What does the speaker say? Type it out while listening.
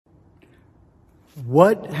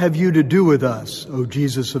"What have you to do with us, O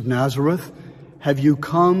Jesus of Nazareth? Have you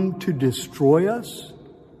come to destroy us?"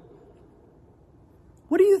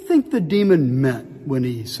 What do you think the demon meant when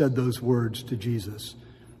he said those words to Jesus?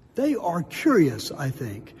 They are curious, I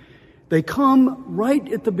think. They come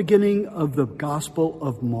right at the beginning of the Gospel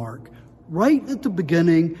of Mark, right at the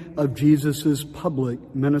beginning of Jesus'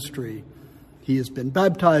 public ministry. He has been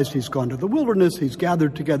baptized, he's gone to the wilderness, he's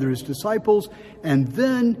gathered together his disciples, and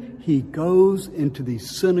then he goes into the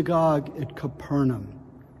synagogue at Capernaum.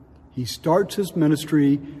 He starts his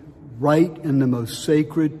ministry right in the most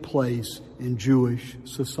sacred place in Jewish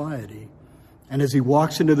society. And as he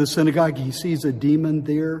walks into the synagogue, he sees a demon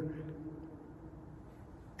there,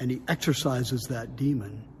 and he exorcises that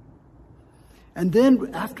demon. And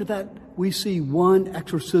then after that, we see one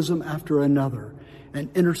exorcism after another. And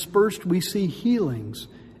interspersed, we see healings.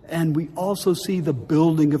 And we also see the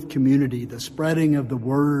building of community, the spreading of the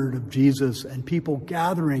word of Jesus, and people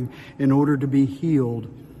gathering in order to be healed.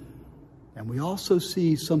 And we also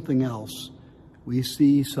see something else. We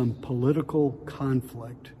see some political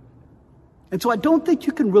conflict. And so I don't think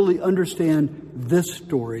you can really understand this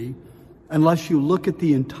story unless you look at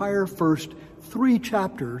the entire first 3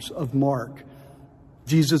 chapters of Mark.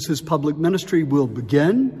 Jesus' public ministry will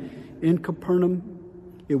begin in Capernaum.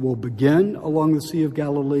 It will begin along the Sea of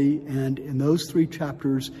Galilee, and in those 3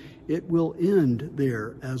 chapters, it will end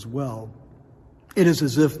there as well. It is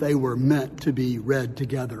as if they were meant to be read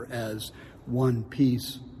together as one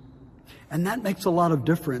piece. And that makes a lot of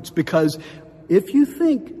difference, because if you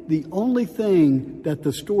think the only thing that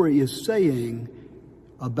the story is saying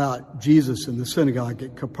about Jesus in the synagogue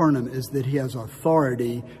at Capernaum is that he has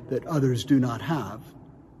authority that others do not have,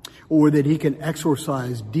 or that he can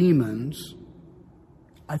exorcise demons,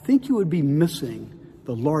 I think you would be missing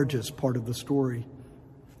the largest part of the story.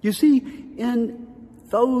 You see, in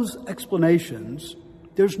those explanations,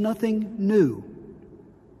 there's nothing new.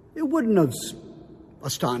 It wouldn't have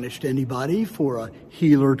astonished anybody for a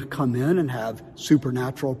healer to come in and have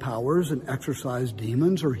supernatural powers and exorcise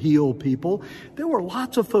demons or heal people. There were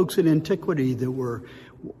lots of folks in antiquity that were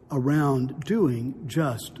around doing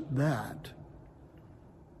just that.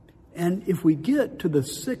 And if we get to the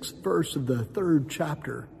 6th verse of the 3rd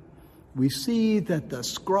chapter, we see that the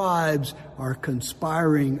scribes are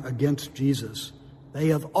conspiring against Jesus. They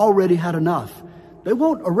have already had enough. They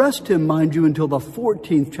won't arrest him, mind you, until the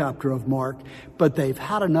 14th chapter of Mark, but they've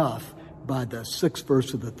had enough by the 6th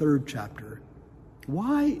verse of the 3rd chapter.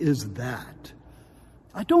 Why is that?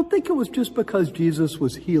 I don't think it was just because Jesus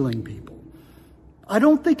was healing people. I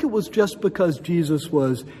don't think it was just because Jesus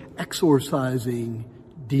was exorcising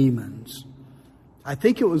demons. I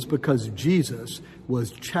think it was because Jesus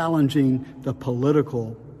was challenging the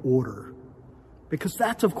political order. Because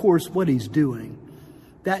that's, of course, what he's doing.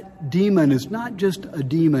 That demon is not just a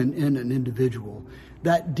demon in an individual.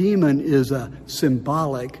 That demon is a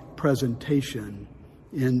symbolic presentation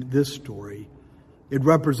in this story. It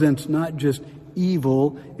represents not just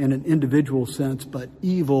evil in an individual sense, but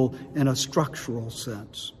evil in a structural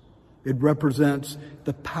sense. It represents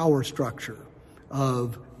the power structure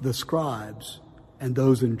of the scribes and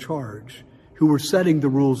those in charge who were setting the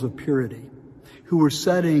rules of purity, who were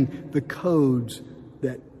setting the codes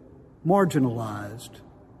that marginalized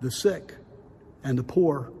the sick and the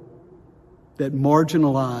poor, that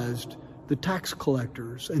marginalized the tax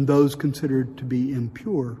collectors and those considered to be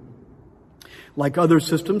impure. Like other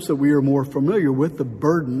systems that we are more familiar with, the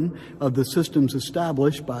burden of the systems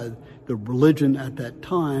established by the religion at that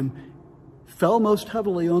time fell most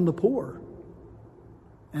heavily on the poor.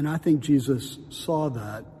 And I think Jesus saw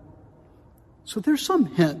that. So there's some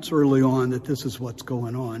hints early on that this is what's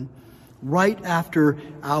going on. Right after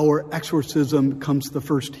our exorcism comes the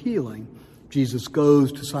first healing. Jesus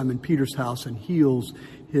goes to Simon Peter's house and heals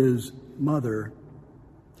his mother.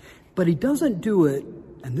 But he doesn't do it,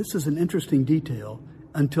 and this is an interesting detail,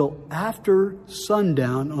 until after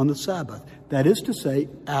sundown on the Sabbath. That is to say,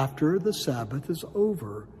 after the Sabbath is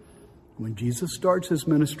over. When Jesus starts his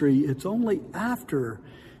ministry, it's only after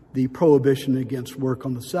the prohibition against work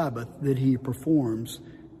on the Sabbath that he performs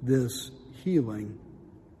this healing.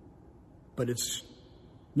 But it's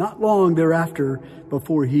not long thereafter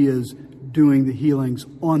before he is doing the healings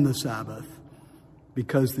on the Sabbath,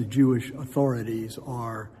 because the Jewish authorities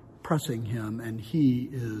are pressing him and he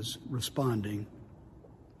is responding.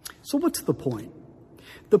 So what's the point?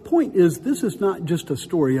 The point is, this is not just a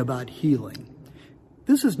story about healing.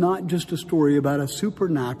 This is not just a story about a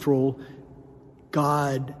supernatural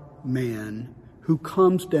God-man who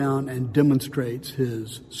comes down and demonstrates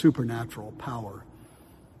his supernatural power.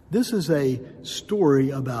 This is a story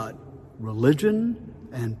about religion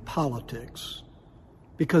and politics,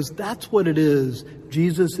 Because that's what it is.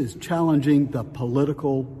 Jesus is challenging the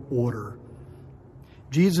political order.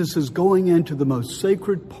 Jesus is going into the most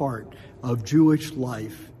sacred part of Jewish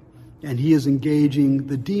life, and he is engaging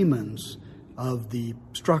the demons of the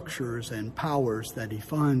structures and powers that he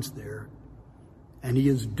finds there. And he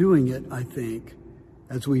is doing it, I think,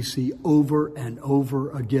 as we see over and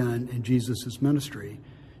over again in Jesus' ministry,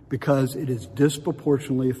 because it is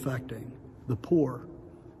disproportionately affecting the poor.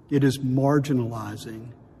 It is marginalizing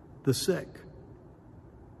the sick.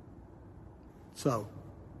 So,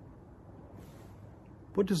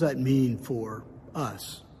 what does that mean for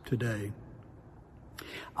us today?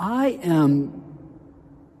 I am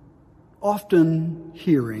often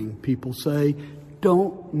hearing people say,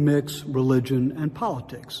 don't mix religion and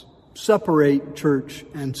politics. Separate church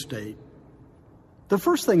and state. The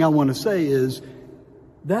first thing I want to say is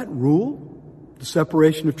that rule, the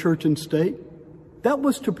separation of church and state, that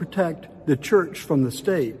was to protect the church from the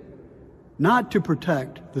state, not to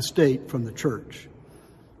protect the state from the church.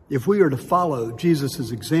 If we are to follow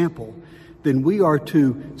Jesus' example, then we are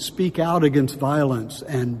to speak out against violence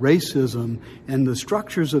and racism and the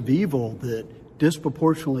structures of evil that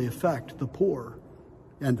disproportionately affect the poor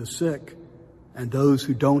and the sick and those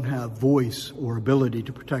who don't have voice or ability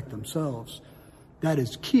to protect themselves. That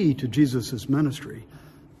is key to Jesus' ministry.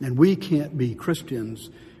 And we can't be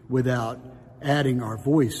Christians without adding our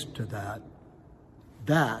voice to that.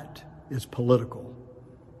 That is political.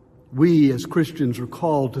 We as Christians are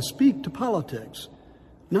called to speak to politics,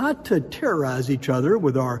 not to terrorize each other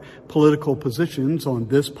with our political positions on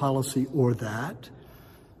this policy or that,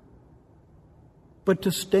 but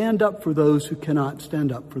to stand up for those who cannot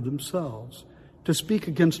stand up for themselves, to speak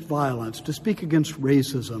against violence, to speak against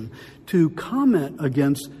racism, to comment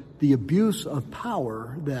against the abuse of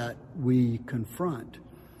power that we confront.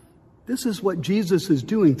 This is what Jesus is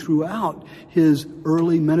doing throughout his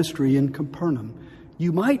early ministry in Capernaum.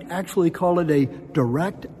 You might actually call it a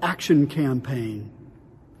direct action campaign.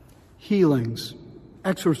 Healings,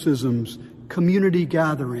 exorcisms, community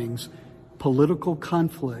gatherings, political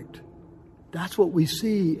conflict. That's what we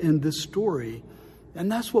see in this story,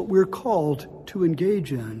 and that's what we're called to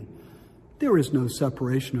engage in. There is no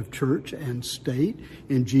separation of church and state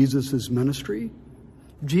in Jesus' ministry.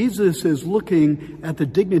 Jesus is looking at the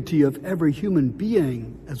dignity of every human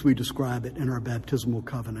being, as we describe it in our baptismal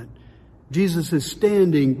covenant. Jesus is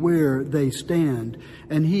standing where they stand,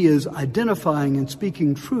 and he is identifying and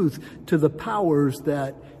speaking truth to the powers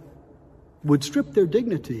that would strip their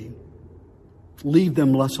dignity, leave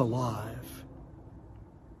them less alive.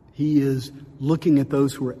 He is looking at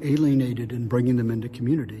those who are alienated and bringing them into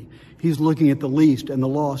community. He's looking at the least and the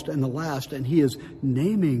lost and the last, and he is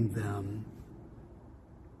naming them.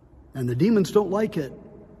 And the demons don't like it.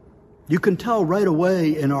 You can tell right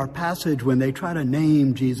away in our passage when they try to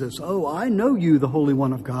name Jesus, "Oh, I know you, the Holy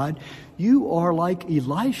One of God. You are like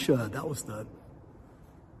Elisha." That was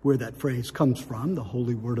where that phrase comes from, the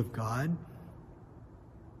Holy Word of God.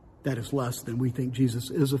 That is less than we think Jesus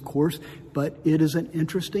is, of course, but it is an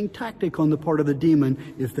interesting tactic on the part of the demon.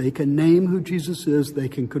 If they can name who Jesus is, they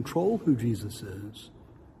can control who Jesus is.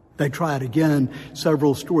 They try it again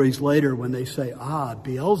several stories later when they say,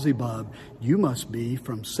 Beelzebub, you must be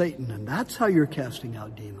from Satan, and that's how you're casting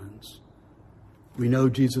out demons. We know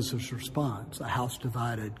Jesus' response, a house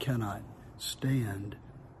divided cannot stand.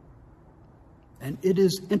 And it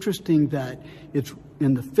is interesting that it's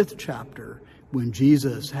in the 5th chapter when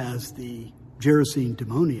Jesus has the Gerasene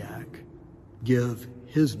demoniac give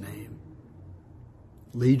his name,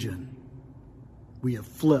 Legion. We have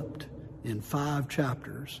flipped in 5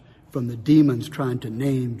 chapters from the demons trying to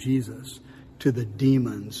name Jesus to the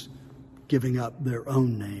demons giving up their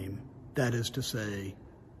own name. That is to say,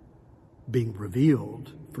 being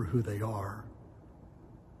revealed for who they are.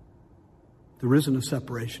 There isn't a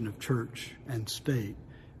separation of church and state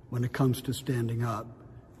when it comes to standing up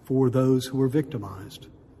for those who are victimized.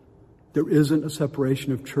 There isn't a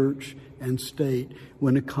separation of church and state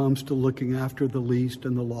when it comes to looking after the least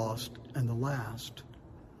and the lost and the last.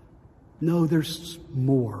 No, there's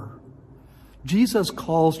more. Jesus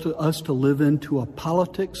calls to us to live into a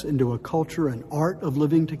politics, into a culture, an art of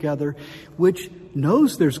living together, which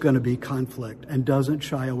knows there's going to be conflict and doesn't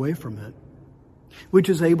shy away from it, which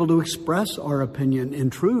is able to express our opinion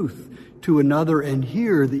in truth to another and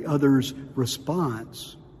hear the other's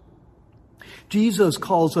response. Jesus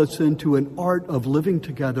calls us into an art of living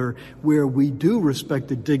together where we do respect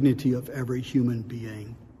the dignity of every human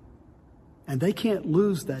being. And they can't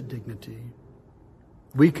lose that dignity.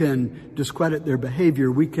 We can discredit their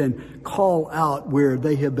behavior. We can call out where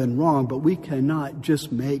they have been wrong, but we cannot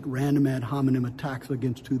just make random ad hominem attacks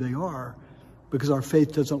against who they are. because our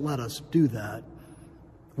faith doesn't let us do that.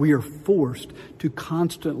 We are forced to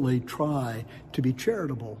constantly try to be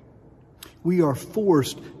charitable. We are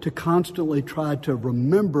forced to constantly try to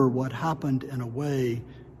remember what happened in a way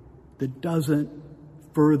that doesn't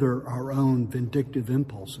further our own vindictive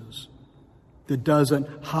impulses, that doesn't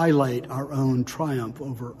highlight our own triumph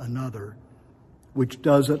over another, which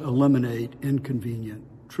doesn't eliminate inconvenient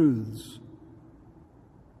truths.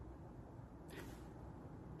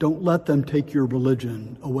 Don't let them take your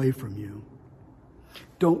religion away from you.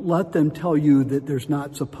 Don't let them tell you that there's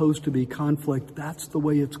not supposed to be conflict. That's the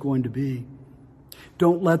way it's going to be.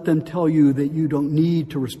 Don't let them tell you that you don't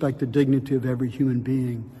need to respect the dignity of every human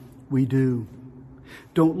being. We do.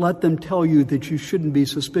 Don't let them tell you that you shouldn't be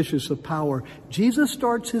suspicious of power. Jesus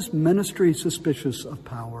starts his ministry suspicious of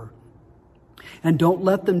power. And don't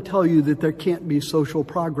let them tell you that there can't be social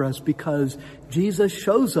progress, because Jesus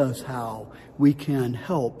shows us how we can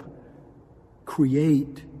help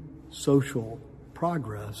create social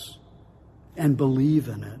progress and believe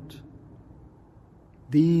in it.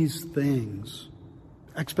 These things,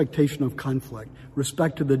 expectation of conflict,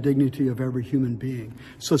 respect to the dignity of every human being,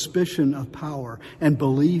 suspicion of power, and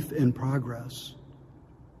belief in progress,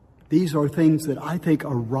 these are things that I think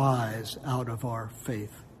arise out of our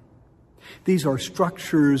faith. These are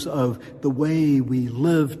structures of the way we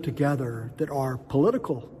live together that are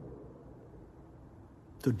political.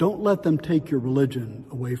 So don't let them take your religion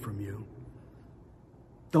away from you.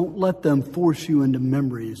 Don't let them force you into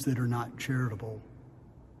memories that are not charitable.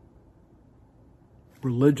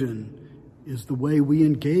 Religion is the way we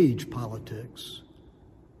engage politics.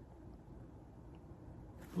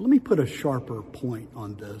 Let me put a sharper point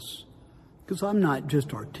on this, because I'm not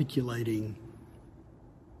just articulating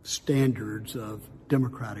standards of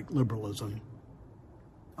democratic liberalism.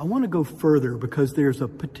 I want to go further, because there's a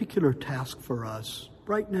particular task for us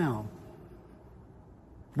right now.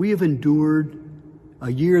 We have endured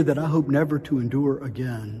a year that I hope never to endure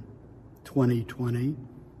again, 2020,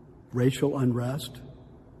 racial unrest,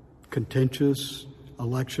 contentious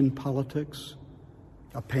election politics,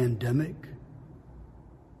 a pandemic.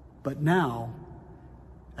 But now,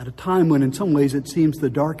 at a time when in some ways it seems the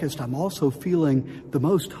darkest, I'm also feeling the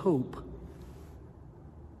most hope.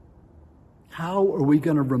 How are we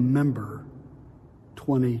going to remember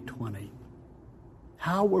 2020?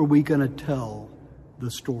 How are we going to tell the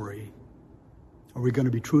story? Are we going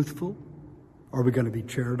to be truthful? Are we going to be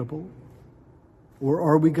charitable? Or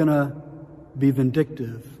are we going to be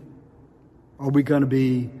vindictive? Are we going to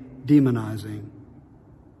be demonizing?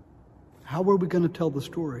 How are we going to tell the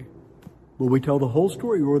story? Will we tell the whole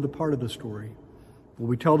story or the part of the story? Will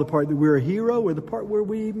we tell the part that we're a hero or the part where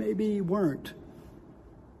we maybe weren't?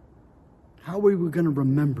 How are we going to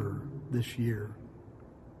remember this year?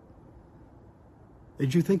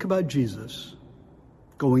 As you think about Jesus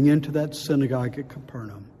going into that synagogue at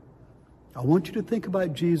Capernaum, I want you to think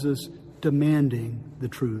about Jesus demanding the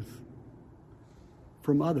truth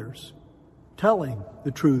from others, telling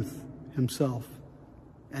the truth himself,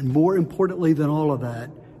 and more importantly than all of that,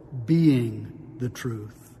 being the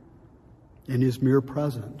truth in his mere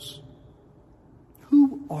presence.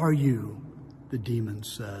 Who are you? The demon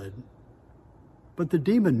said. But the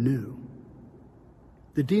demon knew.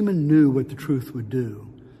 The demon knew what the truth would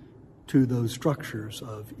do to those structures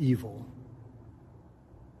of evil.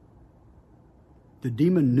 The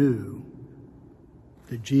demon knew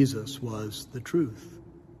that Jesus was the truth.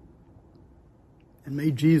 And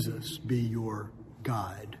may Jesus be your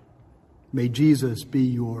guide. May Jesus be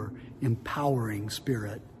your empowering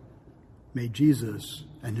spirit. May Jesus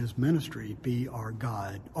and his ministry be our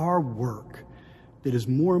guide, our work that is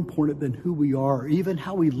more important than who we are, even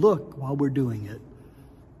how we look while we're doing it.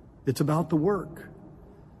 It's about the work.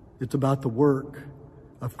 It's about the work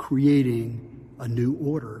of creating a new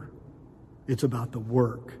order. It's about the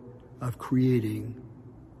work of creating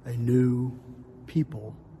a new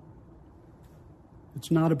people.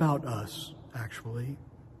 It's not about us, actually.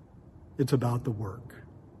 It's about the work.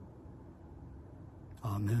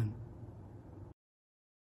 Amen.